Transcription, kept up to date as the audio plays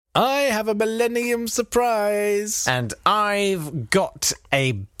I have a millennium surprise. And I've got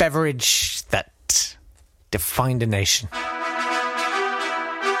a beverage that defined a nation.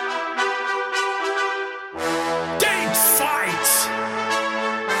 Date fight!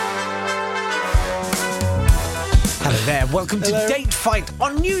 Hello there, welcome to Date Fight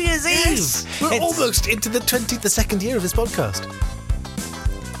on New Year's Yes, Eve. we're almost into the 22nd year of this podcast.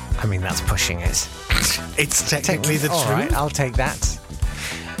 I mean, that's pushing it. It's technically the All truth. right, I'll take that.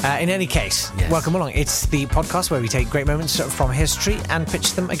 In any case, Yes. welcome along. It's the podcast where we take great moments from history and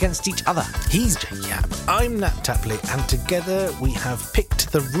pitch them against each other. He's Jake Yap, I'm Nat Tapley, and together we have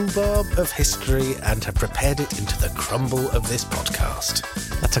picked the rhubarb of history and have prepared it into the crumble of this podcast.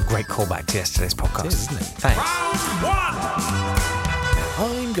 That's a great callback to yesterday's podcast. It is, isn't it? Thanks.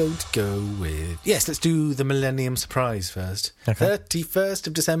 I'm going to go with... Yes, let's do the millennium surprise first. Okay. 31st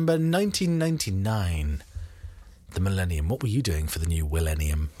of December, 1999. The millennium. What were you doing for the new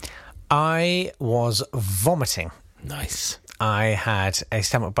millennium? I was vomiting. Nice. I had a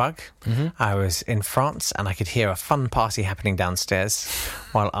stomach bug. Mm-hmm. I was in France and I could hear a fun party happening downstairs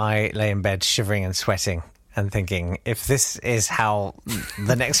while I lay in bed shivering and sweating and thinking, if this is how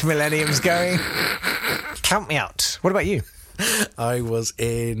the next millennium's going, count me out. What about you? I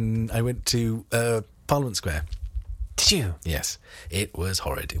went to Parliament Square. Did you? Yes. It was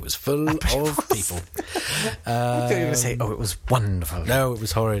horrid. It was full of people. I thought you were going to say, it was wonderful. No, it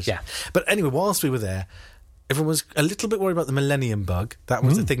was horrid. Yeah. But anyway, whilst we were there, everyone was a little bit worried about the millennium bug. That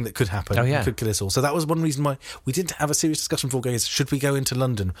was the thing that could happen. Oh, yeah. Could kill us all. So that was one reason why we didn't have a serious discussion before going, should we go into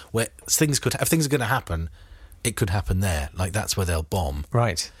London where if things are going to happen, it could happen there. Like, that's where they'll bomb.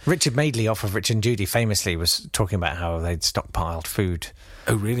 Right. Richard Madeley off of Rich and Judy famously was talking about how they'd stockpiled food.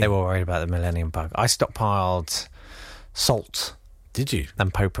 Oh, really? They were worried about the millennium bug. I stockpiled salt Did you?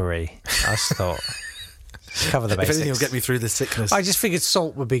 and potpourri. I just thought, just cover the If basics. anything will get me through this sickness. I just figured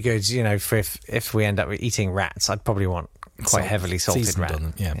salt would be good, for if we end up eating rats, I'd probably want quite Salt, heavily salted seasoned rat. on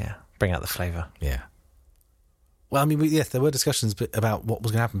them, yeah. Bring out the flavour. Yeah. Well, I mean, yes, there were discussions about what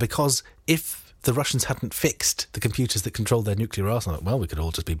was going to happen, because if the Russians hadn't fixed the computers that controlled their nuclear arsenal, well, we could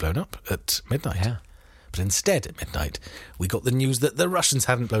all just be blown up at midnight. Yeah. But instead, at midnight, we got the news that the Russians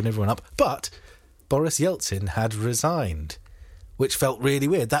hadn't blown everyone up, but Boris Yeltsin had resigned, which felt really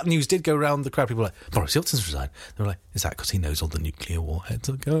weird. That news did go around the crowd. People were like, Boris Yeltsin's resigned. They were like, is that because he knows all the nuclear warheads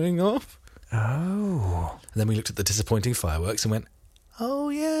are going off? Oh. And then we looked at the disappointing fireworks and went, oh,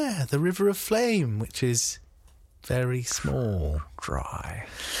 yeah, the River of Flame, which is very small. Dry.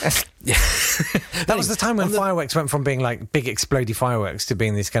 Yeah. That was the time when fireworks went from being like big explodey fireworks to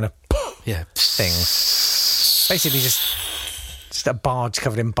being these kind of Yeah. things. Basically just a barge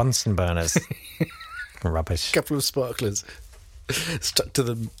covered in Bunsen burners. Rubbish. Couple of sparklers stuck to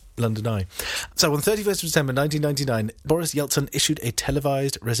the London Eye. So on the 31st of December 1999, Boris Yeltsin issued a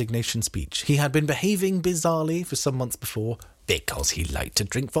televised resignation speech. He had been behaving bizarrely for some months before because he liked to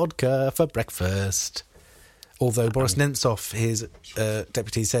drink vodka for breakfast. Although Boris Nemtsov, his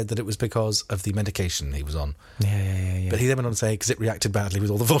deputy, said that it was because of the medication he was on. Yeah. But he then went on to say, because it reacted badly with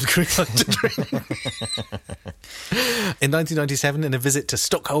all the vodka he liked to drink. In 1997, in a visit to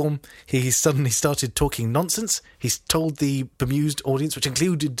Stockholm, he suddenly started talking nonsense. He told the bemused audience, which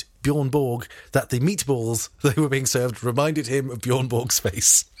included Bjorn Borg, that the meatballs they were being served reminded him of Bjorn Borg's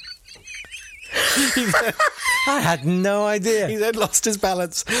face. I had no idea. He then lost his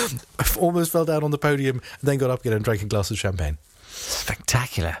balance, almost fell down on the podium, and then got up again and drank a glass of champagne.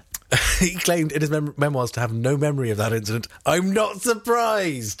 Spectacular. He claimed in his memoirs to have no memory of that incident. I'm not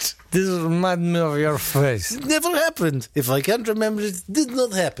surprised. This reminds me of your face. It never happened. If I can't remember it, it did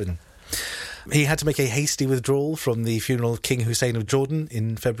not happen. He had to make a hasty withdrawal from the funeral of King Hussein of Jordan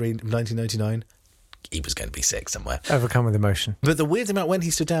in February of 1999. He was going to be sick somewhere. Overcome with emotion. But the weird thing about when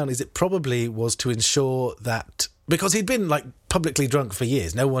he stood down is it probably was to ensure that... Because he'd been, publicly drunk for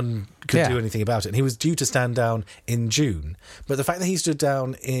years. No one could do anything about it. And he was due to stand down in June. But the fact that he stood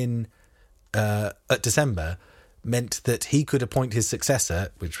down at December meant that he could appoint his successor,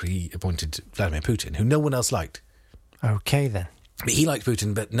 which he appointed Vladimir Putin, who no one else liked. Okay, then. He liked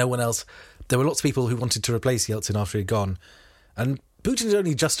Putin, but no one else... There were lots of people who wanted to replace Yeltsin after he'd gone. And Putin had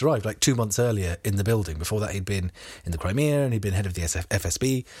only just arrived, 2 months earlier, in the building. Before that, he'd been in the Crimea and he'd been head of the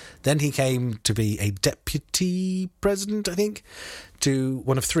FSB. Then he came to be a deputy president, I think, to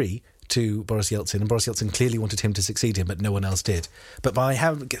one of three, to Boris Yeltsin. And Boris Yeltsin clearly wanted him to succeed him, but no one else did. But by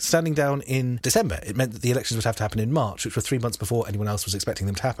standing down in December, it meant that the elections would have to happen in March, which were 3 months before anyone else was expecting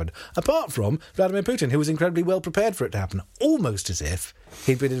them to happen. Apart from Vladimir Putin, who was incredibly well prepared for it to happen, almost as if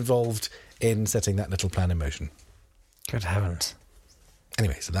he'd been involved in setting that little plan in motion. Good heavens.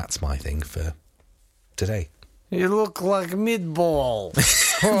 Anyway, so that's my thing for today. You look like meatball.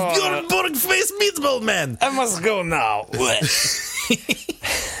 You're boring-faced meatball man! I must go now. We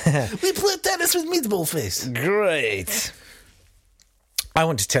play tennis with meatball face. Great. I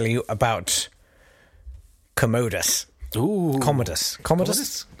want to tell you about Commodus. Ooh. Commodus.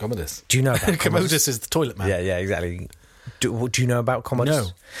 Commodus. Do you know about Commodus is the toilet man. Yeah, exactly. Do you know about Commodus?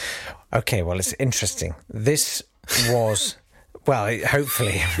 No. Okay, well, it's interesting. This was, well,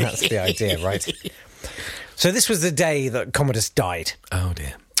 hopefully that's the idea, right? So this was the day that Commodus died. Oh,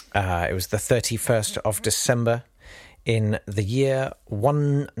 dear. It was the 31st of December in the year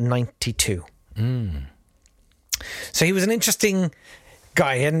 192. So he was an interesting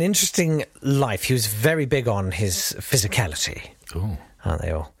guy. He had an interesting life. He was very big on his physicality. Ooh. Aren't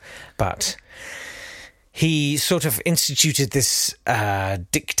they all? But he sort of instituted this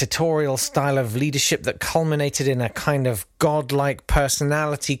dictatorial style of leadership that culminated in a kind of godlike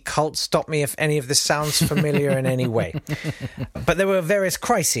personality cult. Stop me if any of this sounds familiar in any way. But there were various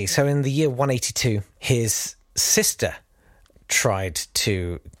crises. So in the year 182, his sister tried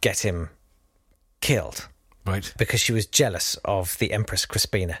to get him killed. Right. Because she was jealous of the Empress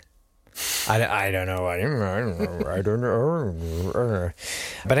Crispina. I don't know.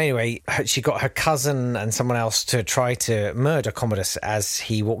 But anyway, she got her cousin and someone else to try to murder Commodus as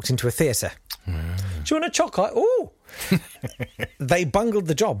he walked into a theatre. Do you want a chocolate? Ooh! They bungled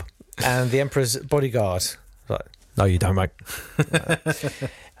the job. And the Emperor's bodyguard was like, no, you don't, mate.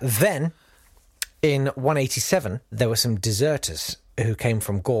 Then, in 187, there were some deserters who came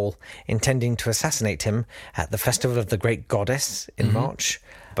from Gaul intending to assassinate him at the Festival of the Great Goddess in March.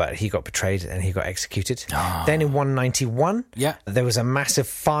 But he got betrayed and he got executed. Then in 191, there was a massive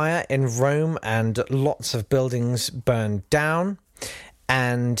fire in Rome and lots of buildings burned down.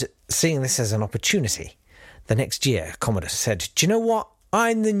 And seeing this as an opportunity, the next year, Commodus said, do you know what?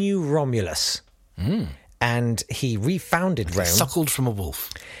 I'm the new Romulus. And he refounded Rome. Suckled from a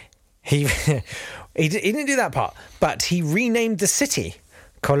wolf. He didn't do that part, but he renamed the city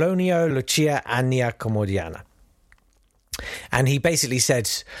Colonia Lucia Annia Commodiana. And he basically said,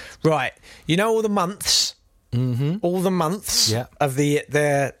 right, you know all the months? All the months of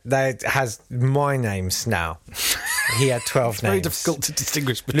there has my names now. He had 12 names. Very difficult to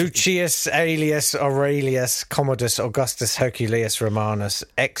distinguish between. Lucius, Aelius, Aurelius, Commodus, Augustus, Herculeus, Romanus,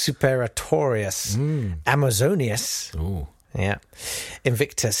 Exuperatorius, Amazonius,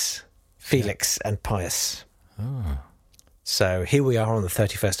 Invictus, Felix, and Pius. So here we are on the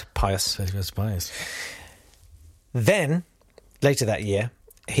 31st of Pius. 31st of Pius. Then, later that year,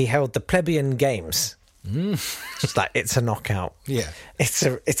 he held the Plebeian Games. Just like, it's a knockout. Yeah. It's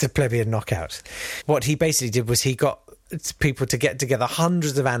a plebeian knockout. What he basically did was he got people to get together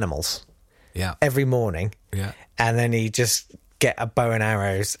hundreds of animals every morning. Yeah. And then he just get a bow and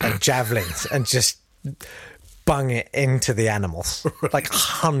arrows and javelins and just bung it into the animals. Like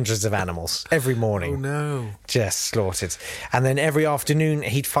hundreds of animals every morning. Oh, no. Just slaughtered. And then every afternoon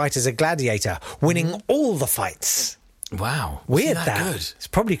he'd fight as a gladiator, winning all the fights. Wow. Weird Isn't that. Good? It's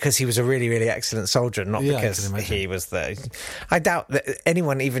probably because he was a really, really excellent soldier, not because he was the... I doubt that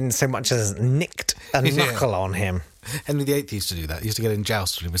anyone even so much as nicked a knuckle on him. Henry VIII used to do that. He used to get in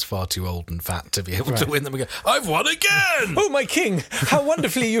jousts when he was far too old and fat to be able to win them and go, I've won again! Oh, my king! How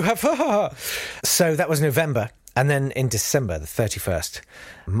wonderfully you have... So that was November. And then in December, the 31st,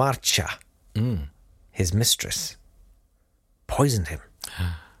 Marcia, his mistress, poisoned him.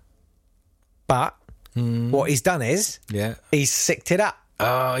 But... what he's done is he's sicked it up.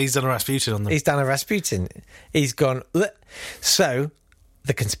 Oh, he's done a Rasputin on them. He's done a Rasputin. He's gone... Bleh. So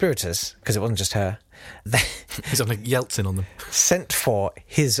the conspirators, because it wasn't just her, they he's on a Yeltsin on them. sent for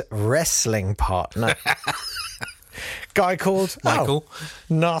his wrestling partner. Guy called Michael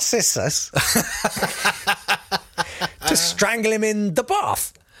Narcissus to strangle him in the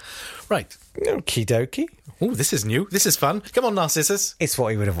bath. Right. Okie dokie. Oh, this is new. This is fun. Come on, Narcissus. It's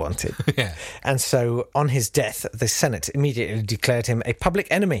what he would have wanted. Yeah. And so on his death, the Senate immediately declared him a public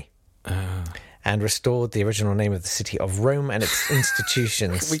enemy and restored the original name of the city of Rome and its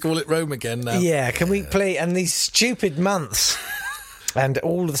institutions. We call it Rome again now. Yeah, can we play? And these stupid months. And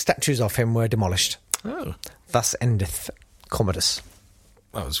all of the statues of him were demolished. Oh. Thus endeth Commodus.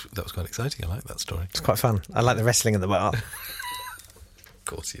 That was quite exciting. I like that story. It's quite fun. I like the wrestling in the bar. Of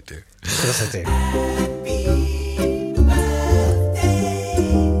course you do. Of course I do.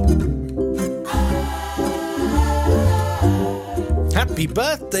 Happy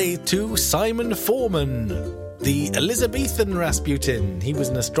birthday to Simon Foreman. The Elizabethan Rasputin. He was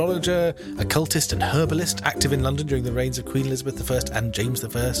an astrologer, occultist and herbalist, active in London during the reigns of Queen Elizabeth I and James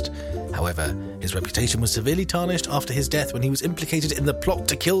I. However, his reputation was severely tarnished after his death when he was implicated in the plot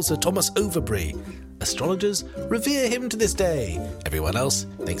to kill Sir Thomas Overbury. Astrologers revere him to this day. Everyone else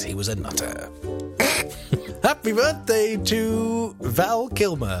thinks he was a nutter. Happy birthday to Val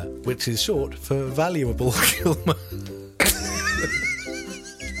Kilmer, which is short for Valuable Kilmer.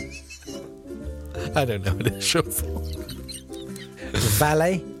 I don't know what it's short for.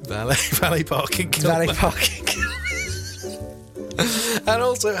 Valet parking Kilmer. Valet parking. And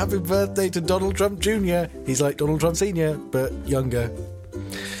also happy birthday to Donald Trump Jr. He's like Donald Trump Sr., but younger.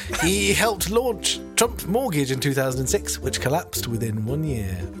 He helped launch Trump Mortgage in 2006, which collapsed within 1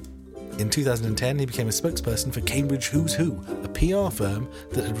 year. In 2010, he became a spokesperson for Cambridge Who's Who, a PR firm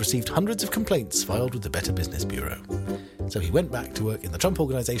that had received hundreds of complaints filed with the Better Business Bureau. So he went back to work in the Trump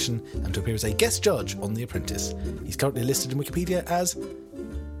Organization and to appear as a guest judge on The Apprentice. He's currently listed in Wikipedia as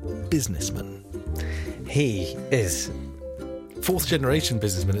businessman. He is Fourth generation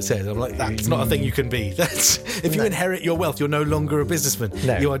businessman, it says. I'm like, that's not a thing you can be. That's if you inherit your wealth, you're no longer a businessman.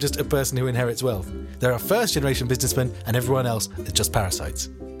 No. You are just a person who inherits wealth. There are first generation businessmen and everyone else is just parasites.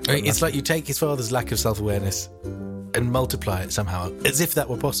 I mean, it's like you take his father's lack of self-awareness and multiply it somehow, as if that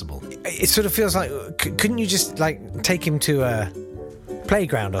were possible. It sort of feels like, couldn't you just like take him to a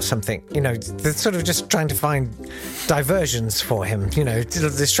playground or something? You know, they're sort of just trying to find diversions for him, you know,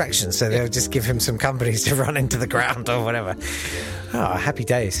 little distractions. So they'll just give him some companies to run into the ground or whatever. Oh, happy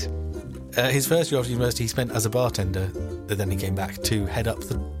days. His first year after university he spent as a bartender, and then he came back to head up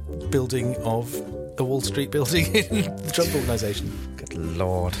the building of the Wall Street building in the Trump Organization. Good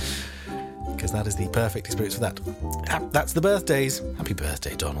Lord. Because that is the perfect experience for that. That's the birthdays. Happy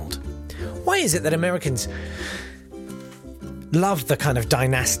birthday, Donald. Why is it that Americans love the kind of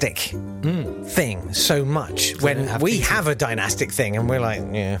dynastic thing so much when we have a dynastic thing and we're like,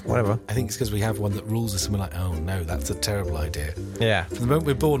 yeah, whatever? I think it's because we have one that rules us and we're like, oh no, that's a terrible idea. Yeah. From the moment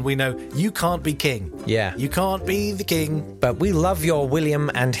we're born, we know you can't be king. Yeah. You can't be the king. But we love your William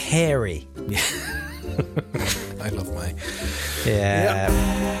and Harry. Yeah. I love my... Yeah.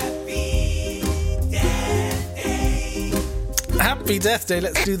 Happy Death Day.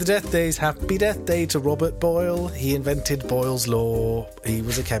 Let's do the death days. Happy Death Day to Robert Boyle. He invented Boyle's Law. He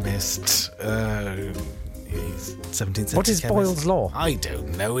was a chemist. He's 17th century What is chemist. Boyle's Law? I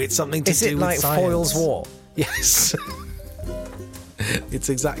don't know. It's something to Is do it with like science. Foyle's War? Yes. It's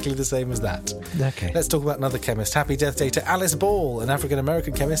exactly the same as that. Okay. Let's talk about another chemist. Happy Death Day to Alice Ball, an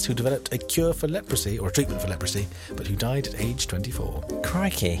African-American chemist who developed a cure for leprosy, or a treatment for leprosy, but who died at age 24.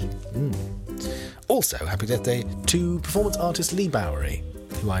 Crikey. Also, Happy Death Day to performance artist Lee Bowery,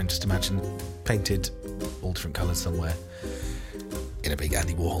 who I just imagine painted all different colours somewhere in a big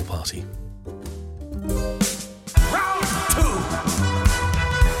Andy Warhol party. Round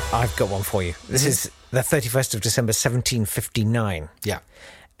 2. I've got one for you. This is the 31st of December, 1759. Yeah.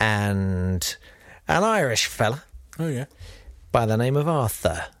 And an Irish fella Oh, yeah. by the name of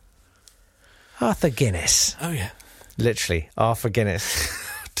Arthur. Arthur Guinness. Oh, yeah. Literally, Arthur Guinness. Oh,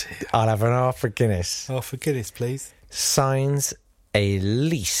 dear. I'll have an Arthur Guinness. Oh, for goodness, please. Signs a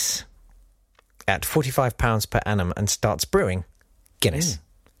lease at £45 per annum and starts brewing Guinness.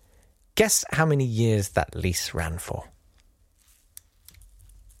 Guess how many years that lease ran for?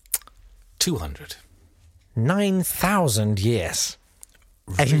 200. 9,000 years.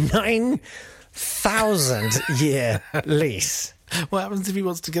 A 9,000 year lease. What happens if he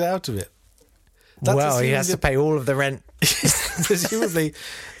wants to get out of it? That's Well, he assuming has to that- pay all of the rent. Presumably,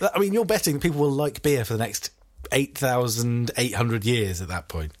 I mean, you're betting that people will like beer for the next 8,800 years at that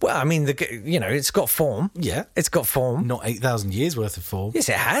point. Well, I mean, it's got form. Yeah. It's got form. Not 8,000 years worth of form. Yes,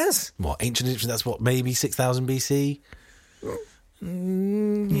 it has. What, ancient Egyptian, that's what, maybe 6,000 BC? I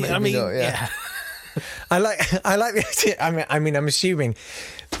mean, not, yeah. I like the idea. I mean, I'm assuming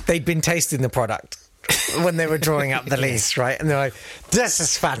they'd been tasting the product when they were drawing up the lease, right? And they're like, this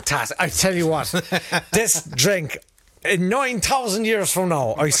is fantastic. I tell you what, this drink, in 9,000 years from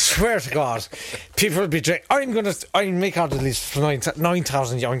now, I swear to God, people will be drinking. I'll make out the lease for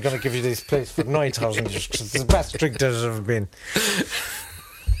 9,000 years. I'm going to give you this place for 9,000 years because it's the best drink there's ever been.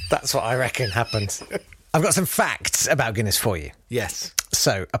 That's what I reckon happened. I've got some facts about Guinness for you. Yes.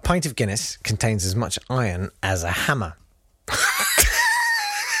 So, a pint of Guinness contains as much iron as a hammer.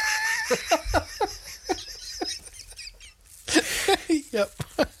 Yep.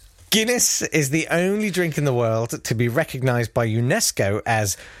 Guinness is the only drink in the world to be recognised by UNESCO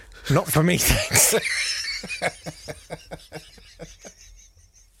as not for me, thanks.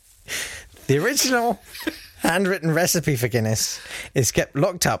 The original handwritten recipe for Guinness is kept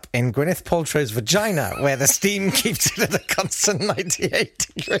locked up in Gwyneth Paltrow's vagina, where the steam keeps it at a constant 98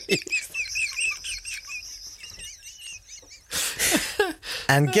 degrees.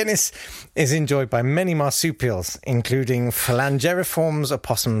 And Guinness is enjoyed by many marsupials, including phalangeriforms,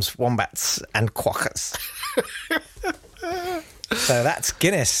 opossums, wombats, and quokkas. So that's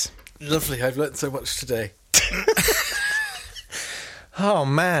Guinness. Lovely. I've learnt so much today. Oh,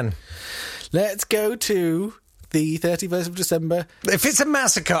 man. Let's go to the 31st of December. If it's a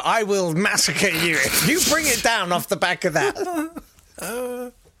massacre, I will massacre you. If you bring it down off the back of that.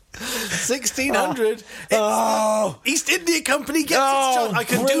 1600. Oh. East India Company gets its chance. I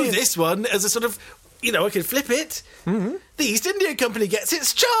can do this one as a sort of, I can flip it. Mm-hmm. The East India Company gets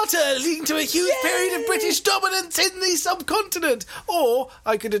its charter, leading to a huge period of British dominance in the subcontinent. Or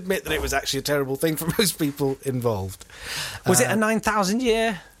I could admit that it was actually a terrible thing for most people involved. Was it a 9,000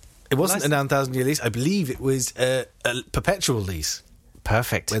 year? It wasn't a 9,000-year lease. I believe it was a perpetual lease.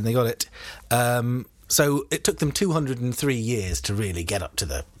 Perfect. When they got it. So it took them 203 years to really get up to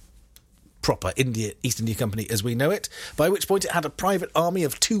the proper East India Company as we know it, by which point it had a private army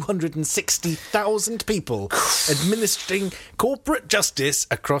of 260,000 people administering corporate justice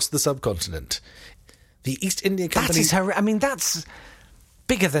across the subcontinent. The East India Company... that's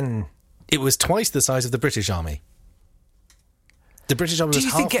bigger than... It was twice the size of the British Army. The British Army was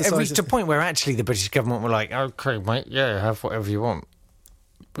half the size. Do you think it reached a point where actually the British government were like, okay, mate, yeah, have whatever you want?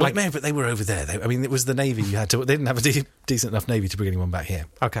 Well, no, but they were over there. It was the Navy you had to... They didn't have a decent enough Navy to bring anyone back here.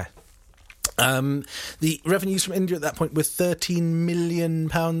 Okay. The revenues from India at that point were £13 million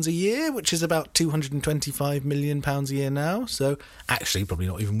a year, which is about £225 million a year now. So, actually, probably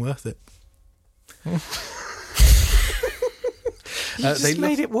not even worth it. They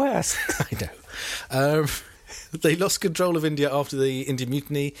made it worse. I know. They lost control of India after the Indian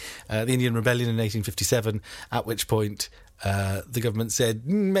Mutiny, the Indian Rebellion in 1857, at which point the government said,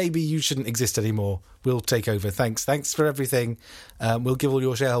 maybe you shouldn't exist anymore. We'll take over. Thanks for everything. We'll give all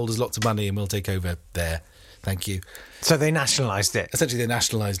your shareholders lots of money and we'll take over there. Thank you. So they nationalised it? Essentially, they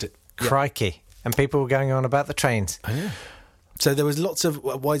nationalised it. Crikey. Yep. And people were going on about the trains. I know. So there was lots of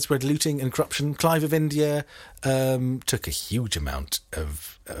widespread looting and corruption. Clive of India took a huge amount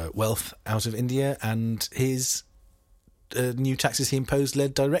of wealth out of India, and his new taxes he imposed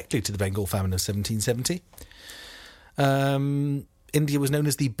led directly to the Bengal famine of 1770. India was known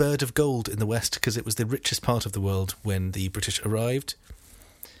as the Bird of Gold in the West because it was the richest part of the world when the British arrived.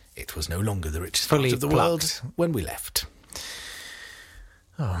 It was no longer the richest part of the world when we left.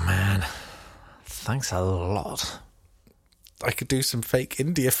 Oh, man. Thanks a lot. I could do some fake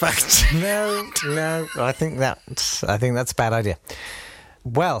India facts. No. I think that's a bad idea.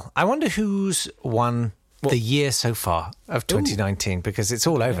 Well, I wonder who's won the year so far of 2019. Ooh. Because it's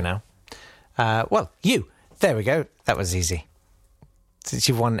all over now. You. There we go. That was easy. Since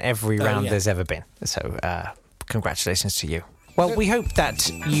you've won every round there's ever been. So, congratulations to you. Well, we hope that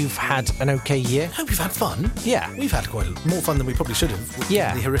you've had an okay year. I hope you've had fun. Yeah. We've had quite more fun than we probably should have with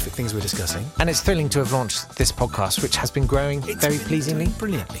the horrific things we're discussing. And it's thrilling to have launched this podcast, which has been growing very pleasingly.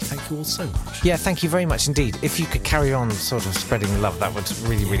 Brilliantly. Thank you all so much. Yeah, thank you very much indeed. If you could carry on sort of spreading love, that would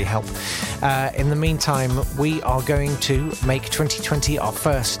really, really help. In the meantime, we are going to make 2020 our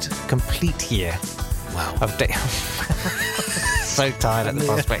first complete year. Wow. Of so tired at the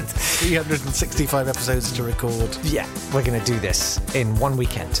prospect. 365 episodes to record. Yeah, we're going to do this in one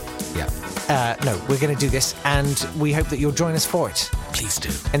weekend. Yeah. We're going to do this, and we hope that you'll join us for it. Please do.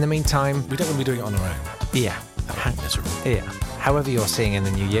 In the meantime... We don't want to be doing it on our own. Yeah. That would be miserable. Yeah. However you're seeing in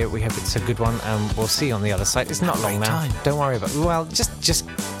the new year, we hope it's a good one, and we'll see you on the other side. It's not long now. Time. Don't worry about it. Well, just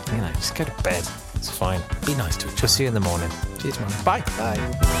go to bed. It's fine. Be nice to each other. We'll see you in the morning. See you tomorrow. Bye.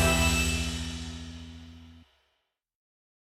 Bye.